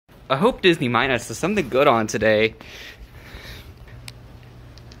I hope Disney Minus has something good on today.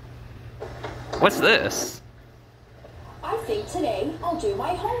 What's this? I think today I'll do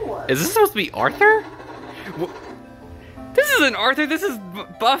my homework. Is this supposed to be Arther? This isn't Arther, this is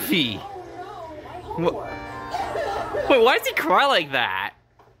Buffy. Oh no, my homework. Wait, why does he cry like that?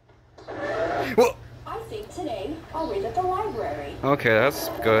 Well, I think today I'll read at the library. okay, that's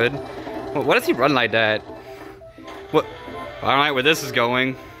good. Well, why does he run like that? What? I don't like where this is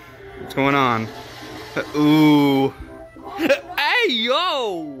going. What's going on? Ooh. Hey,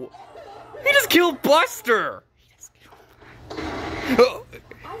 yo! He just killed Buster! I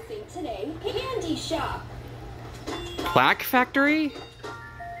think today, candy shop. Plaque factory?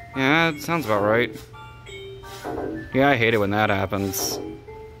 Yeah, that sounds about right. Yeah, I hate it when that happens.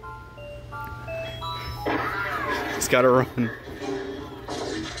 Just gotta run.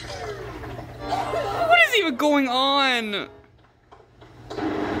 What is even going on?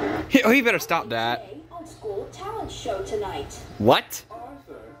 Oh, you better stop that. On school talent show tonight. What?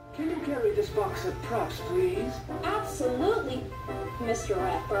 Arthur, can you carry this box of props, please? Absolutely, Mr.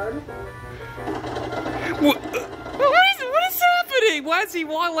 Ratbird. What is happening? Why does he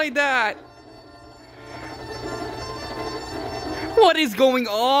walk like that? What is going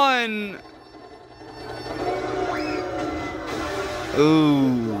on?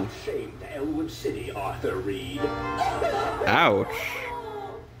 Ooh. Shame to Elwood City, Arthur Reed. Ouch.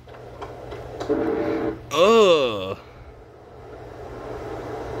 Ugh.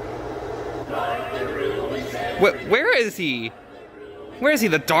 Where is he? Where is he?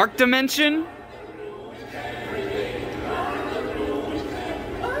 The dark dimension?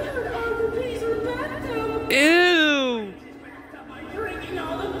 Ew.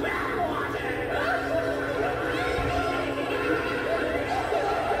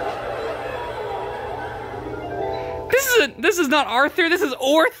 This is not Arthur. This is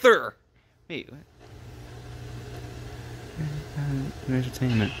Arthur. Wait. What?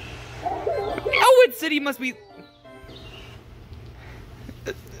 Entertainment. Elwood City must be.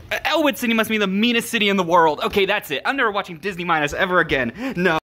 Elwood City must be the meanest city in the world. Okay, that's it. I'm never watching Disney Minus ever again. No.